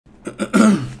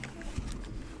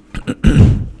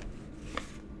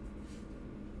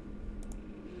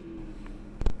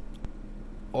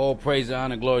All praise,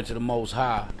 honor, glory to the Most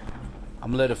High.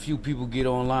 I'm gonna let a few people get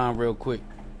online real quick.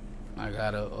 I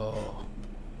got a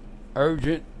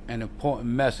urgent and important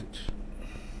message.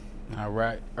 All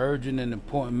right, urgent and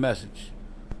important message.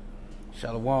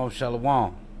 Shalom, shalom.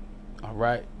 All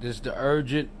right, this is the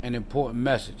urgent and important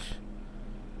message.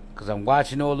 Cause I'm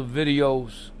watching all the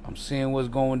videos. I'm seeing what's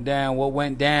going down, what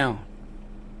went down.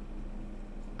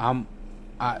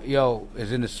 Yo,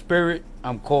 it's in the spirit.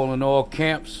 I'm calling all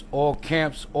camps, all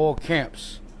camps, all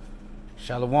camps.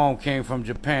 Shalom came from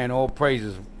Japan. All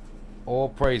praises, all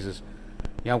praises.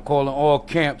 Yeah, I'm calling all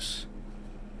camps.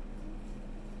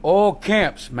 All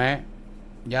camps, man.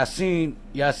 Y'all seen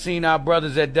our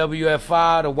brothers at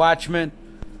WFI, the Watchmen,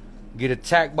 get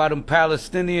attacked by them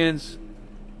Palestinians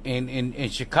in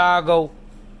Chicago.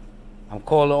 I'm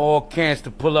calling all camps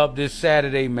to pull up this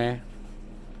Saturday, man.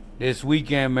 This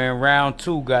weekend, man, round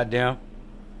 2, goddamn.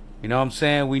 You know what I'm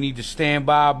saying? We need to stand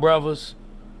by our brothers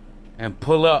and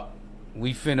pull up.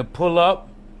 We finna pull up,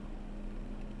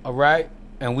 all right?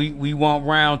 And we want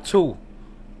round 2.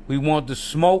 We want the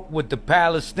smoke with the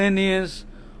Palestinians,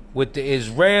 with the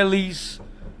Israelis,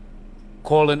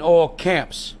 calling all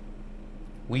camps.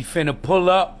 We finna pull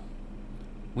up.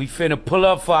 We finna pull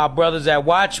up for our brothers at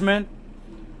Watchmen.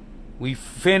 We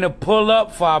finna pull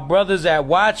up for our brothers at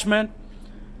Watchmen.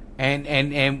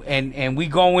 And we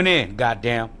going in,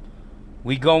 goddamn.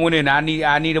 We going in. I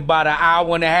need about an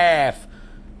hour and a half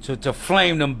to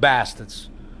flame them bastards.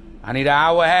 I need an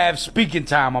hour and a half speaking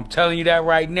time. I'm telling you that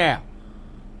right now.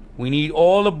 We need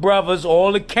all the brothers,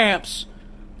 all the camps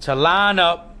to line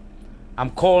up. I'm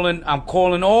calling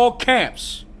all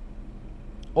camps.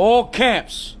 All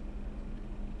camps.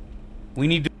 We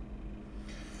need to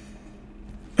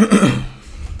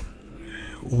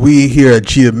we here at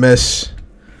GMS,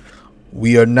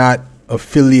 we are not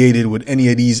affiliated with any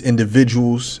of these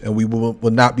individuals, and we will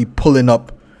not be pulling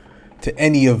up to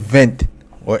any event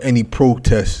or any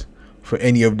protest for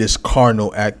any of this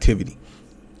carnal activity.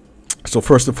 So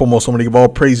first and foremost, I'm going to give all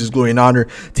praises, glory, and honor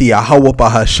to Yahweh,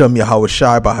 Bahashem, Yahweh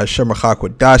Shai, Bahashem,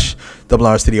 Rachakwadash, double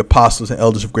honors to the apostles and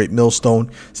elders of Great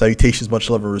Millstone. Salutations, much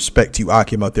love and respect to you,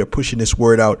 Akim, out there pushing this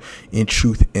word out in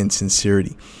truth and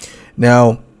sincerity.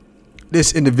 Now,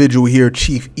 this individual here,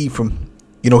 Chief Ephraim,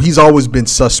 you know, he's always been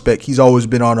suspect. He's always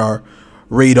been on our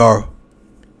radar.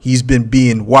 He's been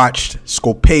being watched,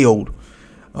 scoped,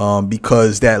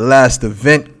 because that last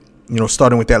event, you know,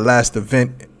 starting with that last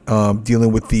event,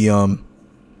 dealing with the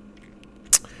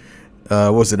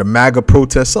was it a MAGA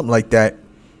protest, something like that,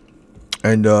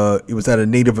 and it was at a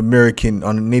Native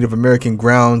American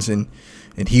grounds, and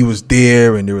he was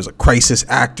there, and there was a crisis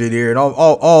actor there, and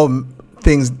all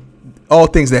things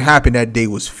that happened that day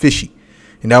was fishy,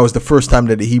 and that was the first time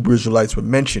that the Hebrew Israelites were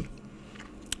mentioned.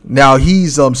 Now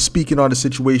he's speaking on the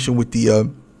situation with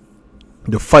the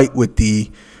fight with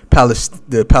the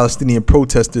Palestinian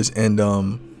protesters and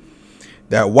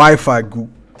that Wi-Fi group,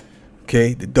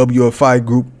 okay, the WFI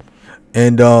group,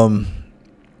 and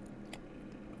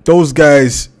those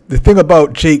guys. The thing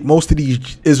about Jake, most of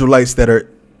these Israelites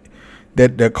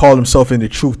that call themselves in the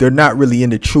truth, they're not really in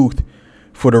the truth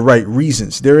for the right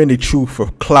reasons. They're in the truth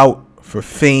for clout, for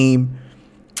fame,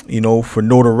 you know, for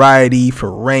notoriety,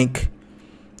 for rank,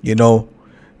 you know,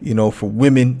 for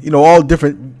women, you know, all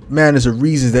different manners of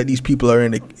reasons that these people are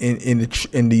in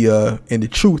the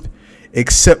truth,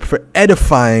 except for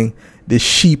edifying the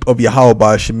sheep of Yahweh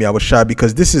Ba'ashem Yahweh Shai,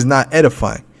 because this is not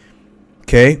edifying.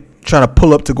 Okay, trying to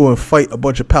pull up to go and fight a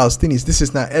bunch of Palestinians. This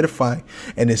is not edifying,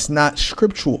 and it's not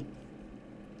scriptural.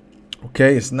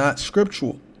 Okay, it's not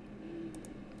scriptural.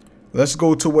 Let's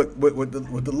go to what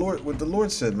the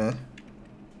Lord said, man.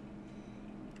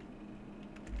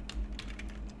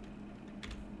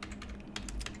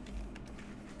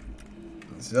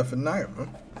 Zephaniah, man.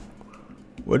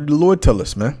 What did the Lord tell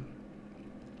us, man?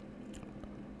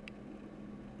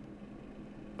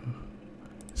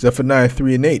 Zephaniah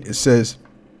 3:8. It says,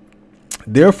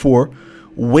 "Therefore,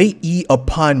 wait ye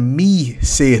upon me,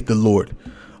 saith the Lord,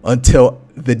 until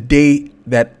the day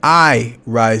that I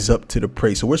rise up to the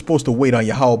praise." So we're supposed to wait on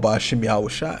Yahweh Ba'ashem Yahweh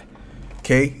Shai.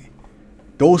 Okay?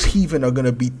 Those heathen are going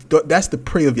to be, that's the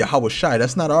prey of Yahweh Shai.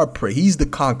 That's not our prey. He's the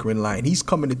conquering lion. He's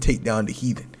coming to take down the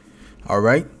heathen. All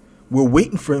right? We're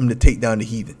waiting for him to take down the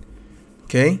heathen.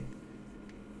 Okay?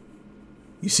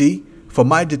 You see? "For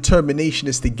my determination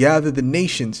is to gather the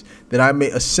nations, that I may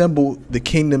assemble the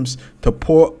kingdoms to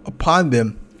pour upon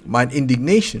them mine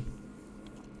indignation."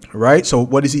 All right? So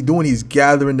what is he doing? He's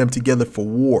gathering them together for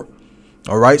war.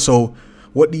 All right? So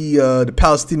what the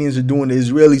Palestinians are doing, the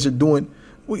Israelis are doing,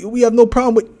 we have no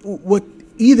problem with what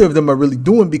either of them are really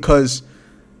doing, because,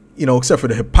 you know, except for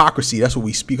the hypocrisy. That's what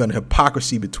we speak on, the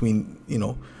hypocrisy between, you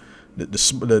know,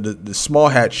 the small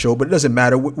hat show. But it doesn't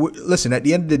matter. Listen, at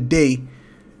the end of the day,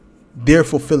 they're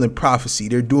fulfilling prophecy.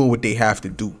 They're doing what they have to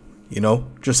do, you know,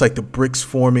 just like the BRICS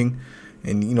forming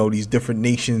and, you know, these different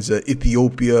nations,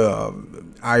 Ethiopia,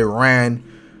 Iran,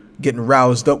 getting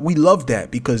roused up. We love that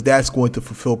because that's going to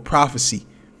fulfill prophecy.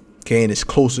 Okay, and it's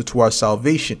closer to our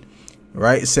salvation.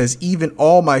 Right? It says, even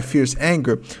all my fierce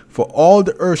anger, for all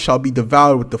the earth shall be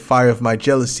devoured with the fire of my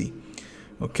jealousy.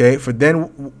 Okay, for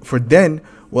then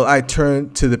will I turn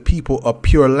to the people a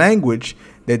pure language,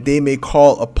 that they may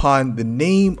call upon the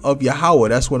name of Yahweh.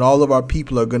 That's when all of our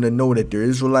people are going to know that they're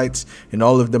Israelites, and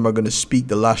all of them are going to speak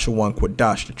the Lashawan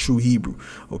Quadash, the true Hebrew.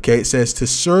 Okay, it says to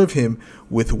serve him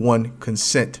with one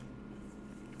consent.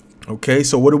 Okay,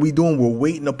 so what are we doing? We're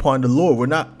waiting upon the Lord. We're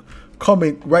not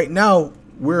coming right now.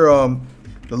 We're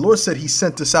the Lord said he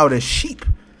sent us out as sheep.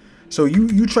 So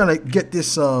you trying to get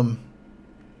this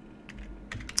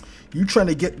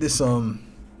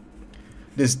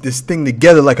this thing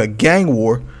together like a gang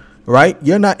war, right?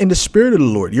 You're not in the spirit of the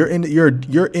Lord. You're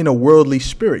in a worldly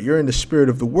spirit. You're in the spirit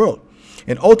of the world.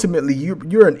 And ultimately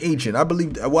you're an agent. I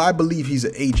believe he's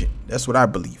an agent. That's what I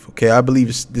believe. Okay, I believe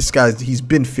this guy, he's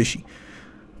been fishy.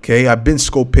 Okay, I've been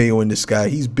Scopeo in this guy.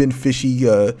 He's been fishy.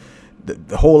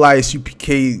 The whole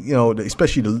ISUPK, you know,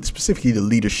 specifically the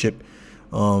leadership,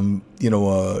 you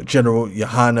know, General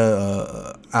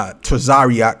Yohana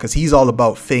Tazariak, because he's all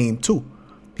about fame too.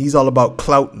 He's all about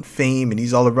clout and fame, and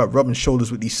he's all about rubbing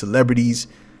shoulders with these celebrities,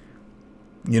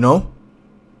 you know.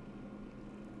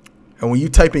 And when you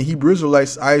type in Hebrew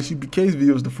Israelites, ISUPK's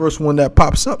video is the first one that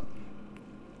pops up.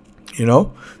 You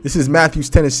know, this is Matthew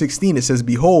 10:16. It says,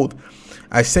 behold,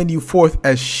 I send you forth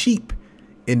as sheep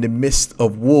in the midst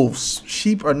of wolves.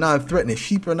 Sheep are non-threatening.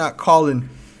 Sheep are not calling,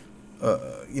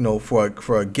 you know, for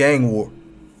a gang war.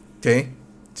 Okay,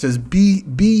 it says, be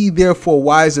ye therefore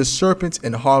wise as serpents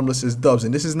and harmless as doves.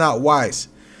 And this is not wise,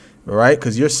 all right?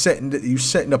 Because you're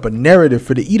setting up a narrative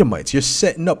for the Edomites. You're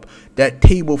setting up that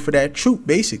table for that troop.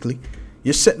 Basically,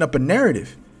 you're setting up a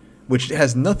narrative, which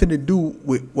has nothing to do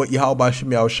with what Yahweh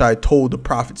Shem Yahushai told the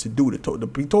prophets to do. He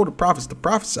told the prophets to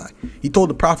prophesy. He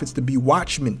told the prophets to be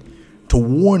watchmen, to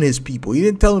warn his people. He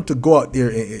didn't tell them to go out there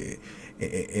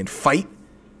and fight.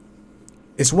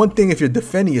 It's one thing if you're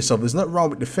defending yourself. There's nothing wrong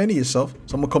with defending yourself.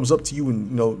 Someone comes up to you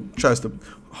and, you know, tries to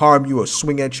harm you or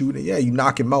swing at you. Yeah, you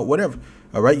knock him out, whatever.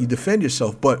 All right, you defend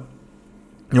yourself. But,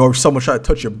 you know, if someone tries to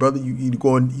touch your brother, you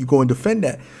go and defend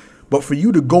that. But for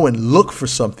you to go and look for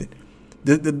something,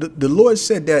 the Lord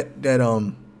said that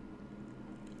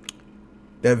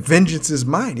vengeance is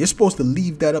mine. You're supposed to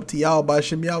leave that up to Yahweh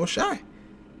Shem Yahushai.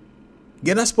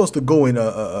 You're not supposed to go in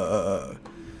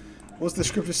what's the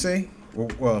scripture say?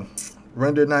 Well,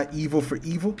 render not evil for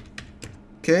evil.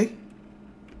 Okay.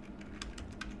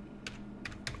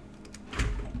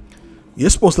 You're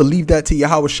supposed to leave that to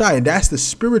Yahweh Shai, and that's the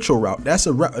spiritual route. That's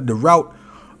the route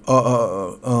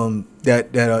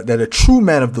that a true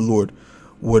man of the Lord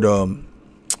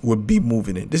would be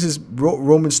moving in. This is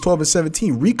Romans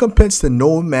 12:17. Recompense to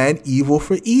no man evil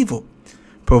for evil.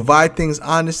 Provide things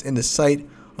honest in the sight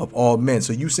of all men.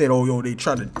 So you said, oh, yo, they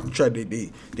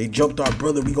jumped our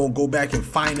brother. We gonna go back and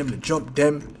find them to jump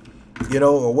them, you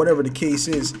know, or whatever the case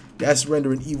is. That's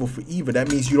rendering evil for evil. That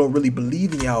means you don't really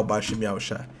believe in Yahweh Shem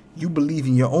Yahushai. You believe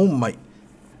in your own might,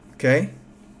 okay?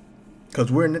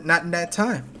 Because we're not in that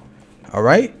time. All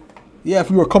right. Yeah,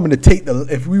 if we were coming to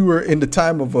if we were in the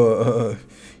time of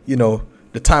you know,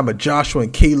 the time of Joshua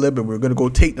and Caleb, and we are gonna go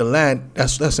take the land,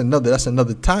 that's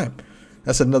another time.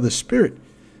 That's another spirit.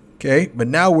 Okay, but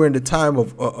now we're in the time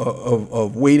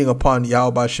of waiting upon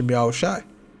Yahweh Shem Yahushai.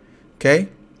 Okay,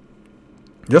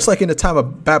 just like in the time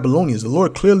of Babylonians, the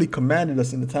Lord clearly commanded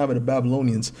us in the time of the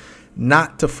Babylonians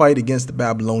not to fight against the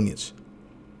Babylonians,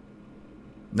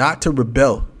 not to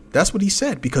rebel. That's what he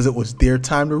said, because it was their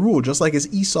time to rule, just like it's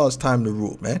Esau's time to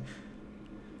rule, man.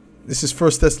 This is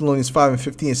 1 Thessalonians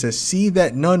 5:15. It says, see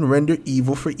that none render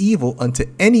evil for evil unto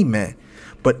any man,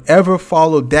 but ever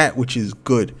follow that which is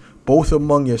good, both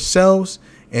among yourselves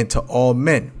and to all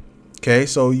men. Okay,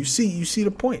 so you see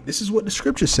the point. This is what the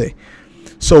scriptures say.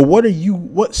 So what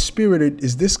spirit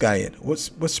is this guy in? What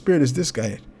spirit is this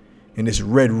guy in this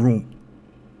red room?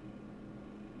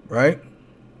 Right?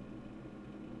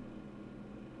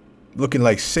 Looking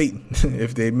like Satan,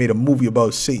 if they made a movie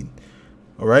about Satan.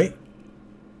 All right?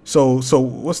 So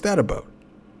what's that about?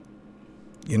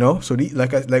 You know, so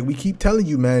like we keep telling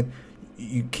you, man,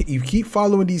 you keep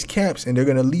following these camps and they're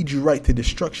going to lead you right to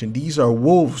destruction. These are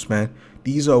wolves, man.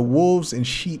 These are wolves in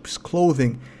sheep's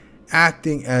clothing,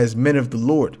 acting as men of the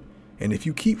Lord. And if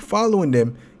you keep following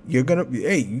them, you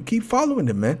keep following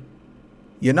them, man.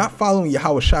 You're not following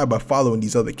Yahweh Shai by following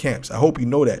these other camps. I hope you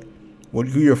know that.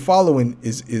 Who you're following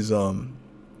is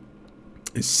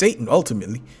Satan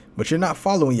ultimately, but you're not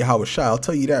following Yahweh Shai. I'll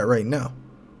tell you that right now.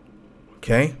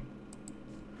 Okay.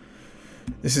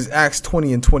 This is Acts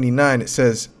 20 and 29. It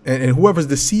says, and whoever's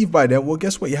deceived by them, well,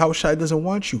 guess what? Yahweh Shai doesn't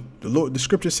want you. The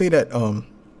scriptures say that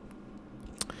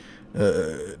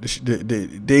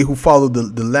they who follow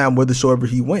the Lamb whithersoever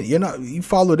he went. You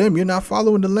follow them. You're not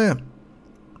following the Lamb.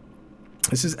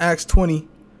 This is Acts 20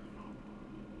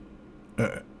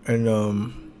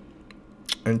 and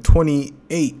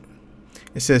 28.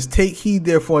 It says, take heed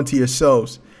therefore unto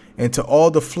yourselves and to all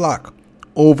the flock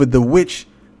over the which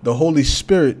the Holy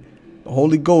Spirit, the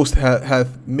Holy Ghost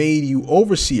hath made you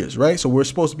overseers, right? So we're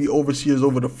supposed to be overseers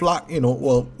over the flock,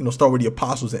 start with the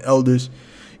apostles and elders,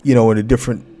 and the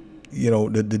different,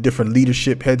 the different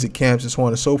leadership, heads of camps and so on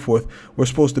and so forth. We're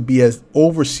supposed to be as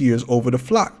overseers over the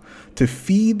flock to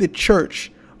feed the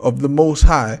church of the Most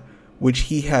High, which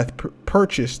he hath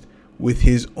purchased with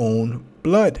his own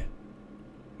blood.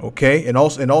 Okay. And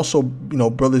also,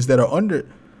 brothers that are under,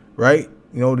 right.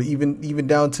 Even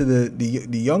down to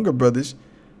the younger brothers,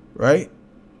 right?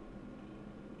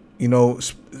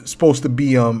 Supposed to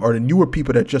be or the newer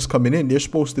people that just coming in, they're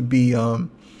supposed to be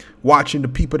watching the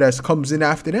people that comes in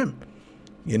after them.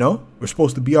 We're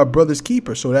supposed to be our brother's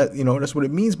keeper. So that, that's what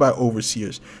it means by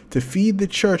overseers, to feed the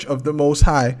church of the Most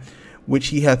High, which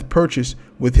he hath purchased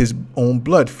with his own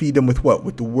blood. Feed them with what?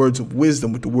 With the words of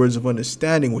wisdom, with the words of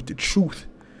understanding, with the truth,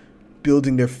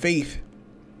 building their faith.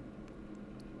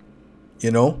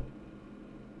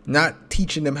 Not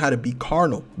teaching them how to be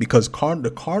carnal, because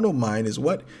the carnal mind is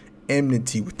what?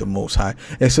 Enmity with the Most High.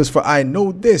 It says, for I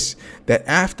know this, that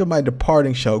after my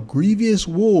departing shall grievous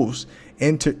wolves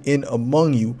enter in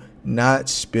among you, not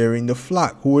sparing the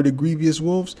flock. Who are the grievous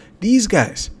wolves? These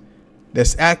guys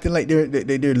that's acting like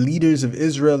they're leaders of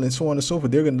Israel and so on and so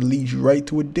forth. They're going to lead you right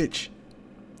to a ditch.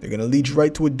 They're going to lead you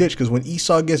right to a ditch, because when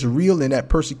Esau gets real and that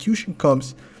persecution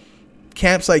comes,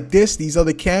 camps like this, these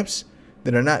other camps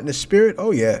that are not in the spirit,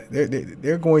 oh yeah,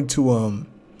 they're going to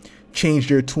change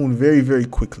their tune very, very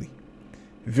quickly.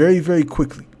 Very, very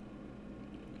quickly.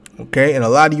 Okay, and a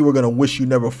lot of you are going to wish you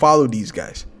never followed these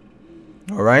guys.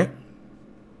 All right.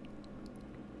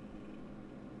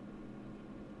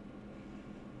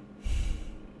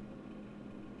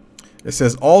 It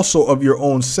says, also of your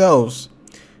own selves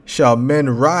shall men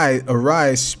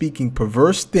arise speaking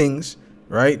perverse things,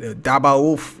 right?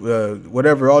 Dabaouf,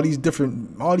 whatever, all these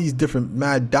different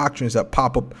mad doctrines that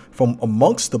pop up from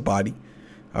amongst the body,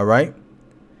 all right,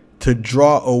 to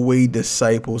draw away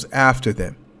disciples after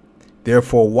them.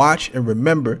 Therefore watch and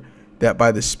remember that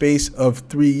by the space of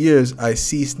 3 years I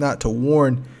cease not to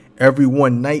warn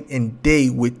everyone night and day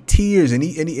with tears. And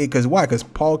because why? Because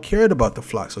Paul cared about the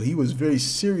flock, so he was very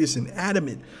serious and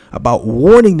adamant about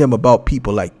warning them about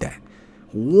people like that,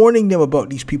 warning them about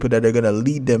these people that are going to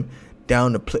lead them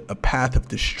down a path of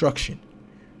destruction.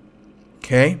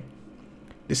 Okay,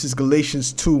 this is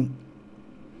Galatians 2.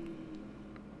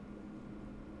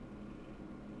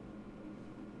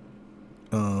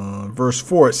 Verse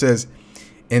 4, it says,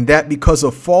 and that because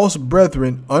of false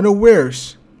brethren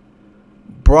unawares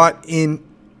brought in,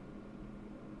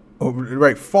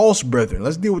 false brethren.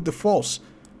 Let's deal with the false.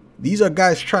 These are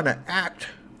guys trying to act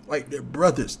like they're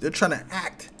brothers. They're trying to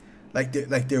act like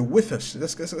they're with us.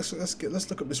 Let's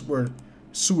look up this word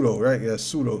pseudo, right? Yeah,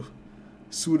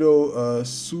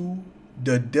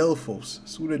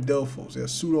 pseudodelphos. Yeah,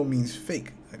 pseudo means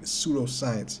fake, like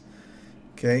pseudoscience.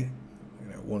 Okay,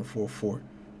 144.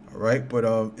 All right, but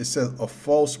it says a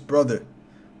false brother,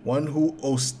 one who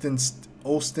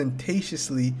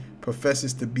ostentatiously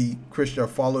professes to be Christian or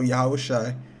follow Yahweh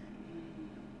Shai,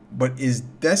 but is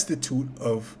destitute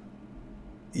of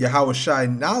Yahweh Shai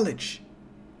knowledge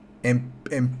and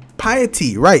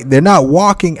piety. Right, they're not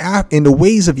walking in the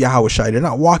ways of Yahweh Shai. They're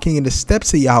not walking in the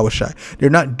steps of Yahweh Shai. They're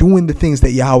not doing the things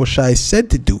that Yahweh Shai said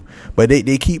to do. But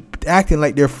they keep acting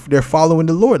like they're following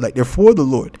the Lord, like they're for the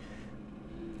Lord.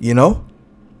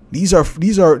 These are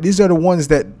the ones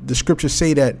that the scriptures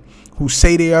say that who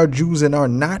say they are Jews and are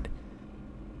not,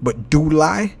 but do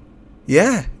lie.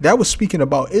 Yeah, that was speaking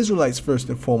about Israelites first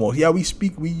and foremost. Yeah, we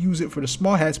use it for the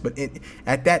small hats, but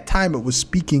at that time it was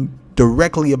speaking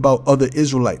directly about other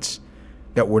Israelites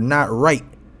that were not right.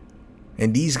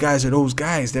 And these guys are those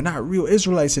guys. They're not real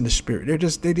Israelites in the spirit. They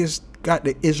just got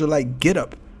the Israelite get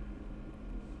up.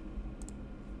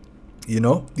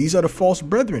 These are the false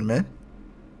brethren, man.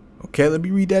 Okay, let me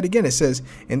read that again. It says,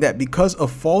 and that because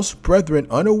of false brethren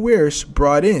unawares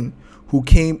brought in, who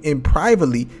came in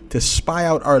privately to spy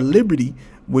out our liberty,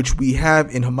 which we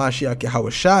have in Hamashiach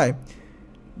Yahushai,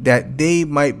 that they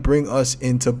might bring us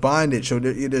into bondage. So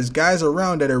there's guys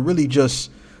around that are really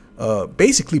just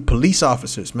basically police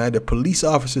officers, man. They're police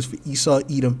officers for Esau,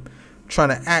 Edom, trying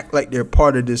to act like they're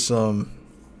part of this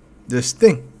this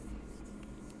thing.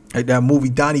 Like that movie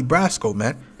Donnie Brasco,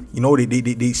 man. You know,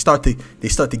 they start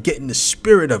to get in the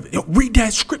spirit of it. Yo, read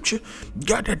that scripture.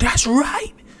 God, that's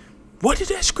right. What did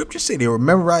that scripture say? They will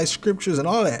memorize scriptures and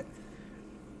all that.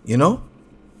 You know?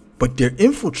 But they're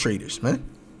infiltrators, man.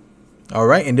 All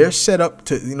right, and they're set up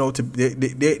to, you know,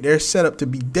 they're set up to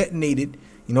be detonated,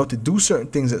 you know, to do certain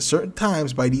things at certain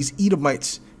times by these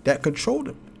Edomites that control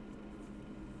them,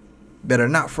 that are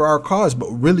not for our cause, but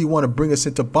really want to bring us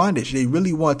into bondage. They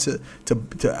really want to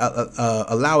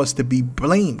allow us to be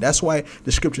blamed. That's why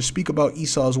the scriptures speak about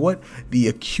Esau as what? The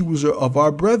accuser of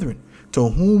our brethren, to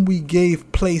whom we gave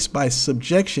place by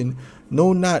subjection,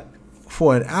 no, not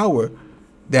for an hour,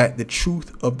 that the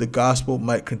truth of the gospel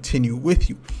might continue with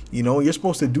you. You know, you're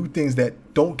supposed to do things that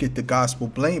don't get the gospel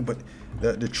blamed, but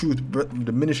the truth,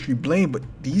 the ministry blamed. But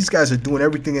these guys are doing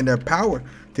everything in their power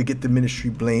to get the ministry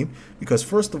blamed, because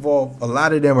first of all, a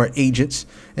lot of them are agents,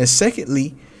 and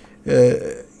secondly,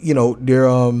 you know,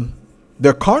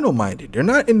 they're carnal minded. They're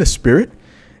not in the spirit.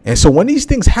 And so when these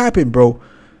things happen, bro,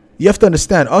 you have to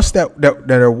understand, us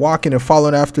that are walking and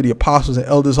following after the apostles and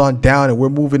elders on down, and we're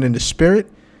moving in the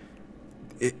spirit,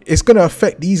 it's going to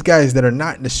affect these guys that are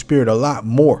not in the spirit a lot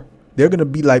more. They're going to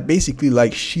be like basically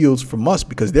like shields from us,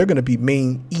 because they're going to be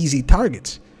main easy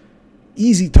targets.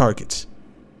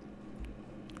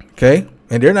 Okay.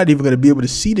 And they're not even going to be able to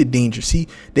see the danger. See,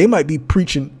 they might be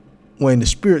preaching when the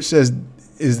spirit says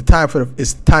it's the time for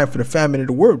the famine of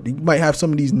the word. You might have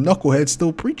some of these knuckleheads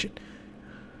still preaching.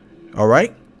 All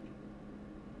right.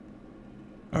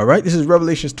 All right, this is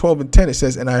Revelations 12:10. It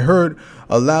says, and I heard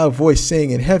a loud voice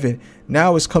saying in heaven,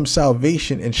 now is come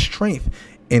salvation and strength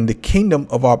in the kingdom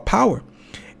of our power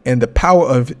and the power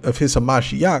of his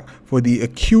Hamashiach. For the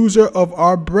accuser of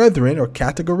our brethren, or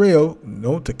categoreo,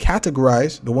 to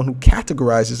categorize, the one who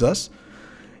categorizes us,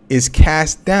 is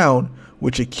cast down,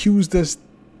 which accused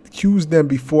them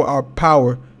before our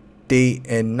power day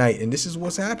and night. And this is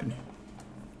what's happening.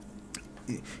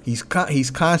 He's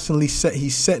constantly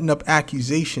setting up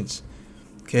accusations,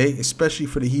 okay, especially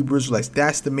for the Hebrew Israelites.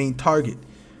 That's the main target.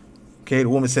 Okay, the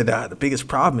woman said the biggest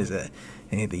problem is that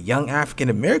the young African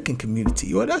American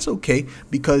community. Well, that's okay,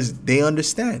 because they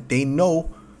understand. They know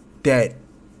that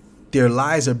their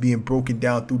lies are being broken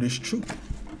down through this truth.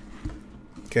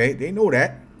 Okay, they know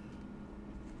that.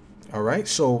 All right,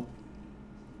 so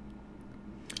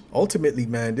ultimately,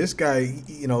 man, this guy,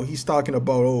 you know, he's talking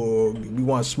about, oh, we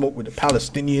want to smoke with the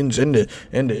Palestinians and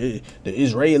the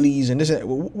Israelis and this.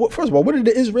 First of all, what did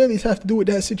the Israelis have to do with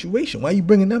that situation? Why are you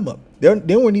bringing them up? They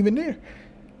weren't even there.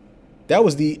 That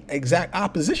was the exact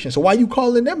opposition. So why are you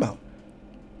calling them out?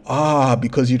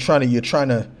 Because you're trying to get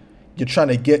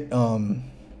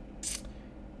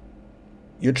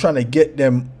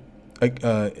them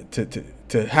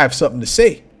to have something to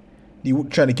say. You're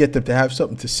trying to get them to have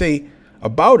something to say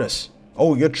about us.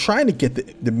 Oh, you're trying to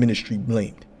get the ministry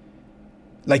blamed.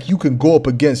 Like you can go up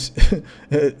against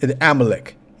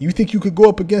Amalek. You think you could go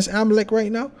up against Amalek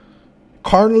right now?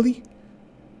 Carnally?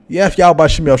 Yeah, if Yahweh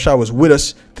Shem Shah was with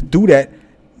us to do that,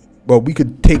 well, we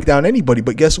could take down anybody.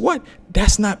 But guess what?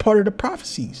 That's not part of the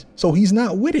prophecies. So he's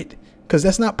not with it, because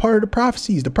that's not part of the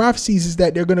prophecies. The prophecies is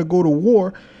that they're going to go to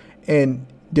war and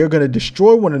they're going to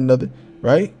destroy one another.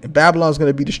 Right, and Babylon's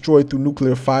going to be destroyed through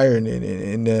nuclear fire in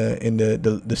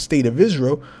the state of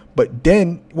Israel. But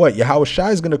then what?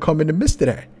 Yahushua is going to come in the midst of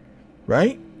that,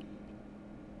 right?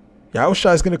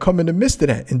 Yahushua is going to come in the midst of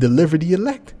that and deliver the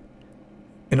elect,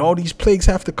 and all these plagues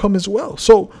have to come as well.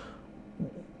 So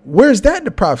where's that in the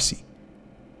prophecy?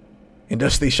 And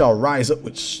thus they shall rise up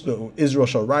with Israel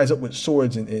shall rise up with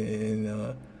swords and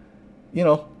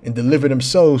deliver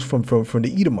themselves from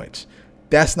the Edomites.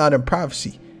 That's not in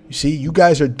prophecy. You see, you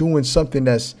guys are doing something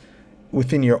that's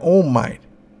within your own mind.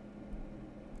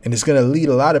 And it's going to lead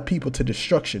a lot of people to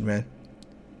destruction, man.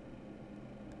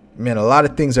 Man, a lot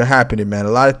of things are happening, man. A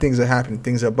lot of things are happening.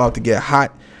 Things are about to get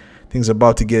hot. Things are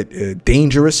about to get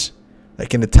dangerous,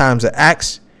 like in the times of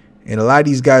Acts. And a lot of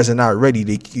these guys are not ready.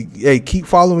 They keep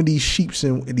following these sheeps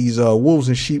and these wolves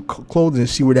in sheep clothing and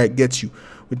see where that gets you.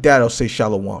 With that, I'll say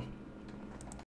shalom.